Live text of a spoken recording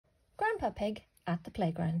Grandpa Pig at the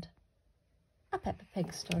playground. A Peppa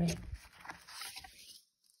Pig story.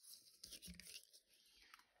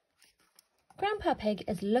 Grandpa Pig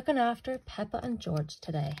is looking after Peppa and George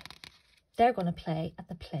today. They're going to play at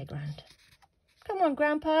the playground. "Come on,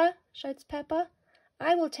 Grandpa," shouts Peppa.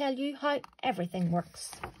 "I will tell you how everything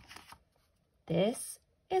works." "This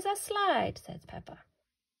is a slide," says Peppa.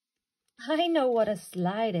 "I know what a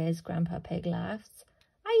slide is," Grandpa Pig laughs.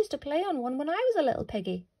 "I used to play on one when I was a little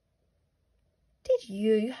piggy." "Did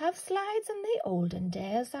you have slides in the olden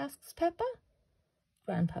days?" asks Peppa.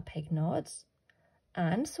 Grandpa Pig nods.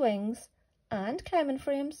 "And swings, and climbing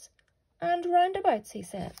frames, and roundabouts," he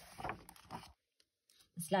said.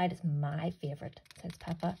 "The slide is my favourite," says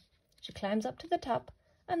Peppa. She climbs up to the top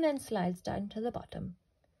and then slides down to the bottom.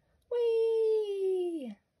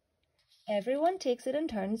 Whee! Everyone takes it in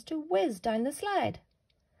turns to whiz down the slide.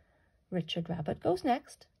 Richard Rabbit goes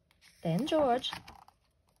next, then George.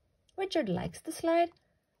 Richard likes the slide.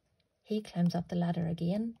 He climbs up the ladder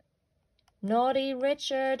again. "Naughty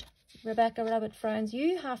Richard," Rebecca Rabbit frowns.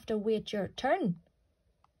 "You have to wait your turn."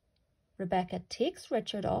 Rebecca takes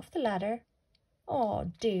Richard off the ladder. "Oh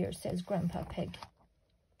dear," says Grandpa Pig.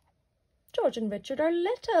 George and Richard are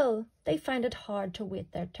little. They find it hard to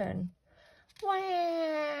wait their turn.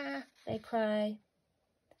 "Wah!" they cry.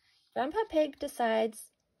 Grandpa Pig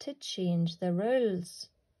decides to change the rules.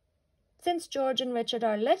 "Since George and Richard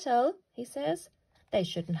are little," he says, "they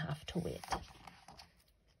shouldn't have to wait."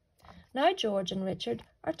 Now George and Richard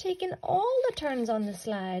are taking all the turns on the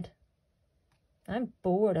slide. "I'm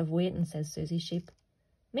bored of waiting," says Susie Sheep.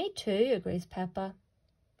 "Me too," agrees Peppa.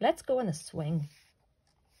 "Let's go on the swing."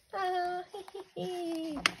 Ah,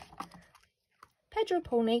 hee. Pedro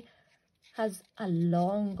Pony has a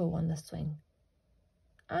long go on the swing.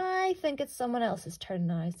 "I think it's someone else's turn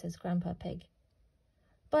now," says Grandpa Pig.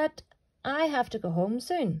 "But I have to go home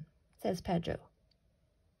soon," says Pedro.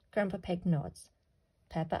 Grandpa Pig nods.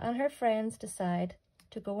 Peppa and her friends decide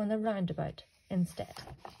to go on the roundabout instead.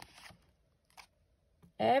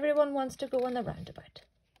 Everyone wants to go on the roundabout.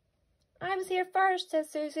 "I was here first,"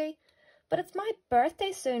 says Susie. "But it's my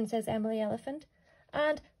birthday soon," says Emily Elephant.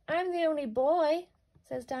 "And I'm the only boy,"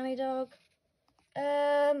 says Danny Dog.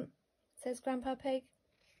 Says Grandpa Pig.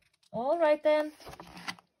 "All right then."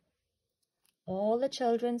 All the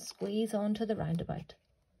children squeeze onto the roundabout.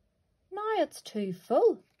 Now it's too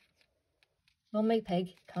full. Mummy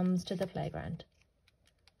Pig comes to the playground.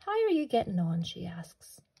 "How are you getting on?" she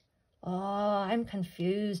asks. "Oh, I'm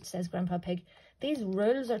confused," says Grandpa Pig. "These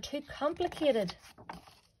rules are too complicated."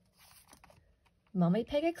 Mummy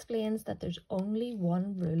Pig explains that there's only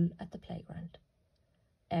one rule at the playground.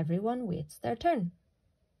 Everyone waits their turn.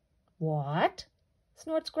 "What?"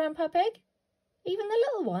 snorts Grandpa Pig. "Even the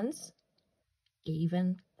little ones?"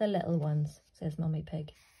 "Even the little ones," says Mummy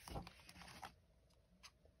Pig.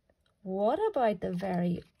 "What about the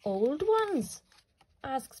very old ones?"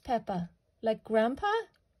 asks Peppa. "Like Grandpa?"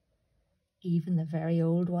 "Even the very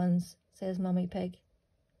old ones," says Mummy Pig.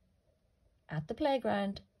 At the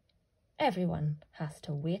playground, everyone has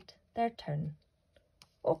to wait their turn.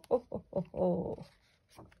 Ho, ho, ho, ho, ho.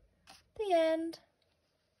 The end.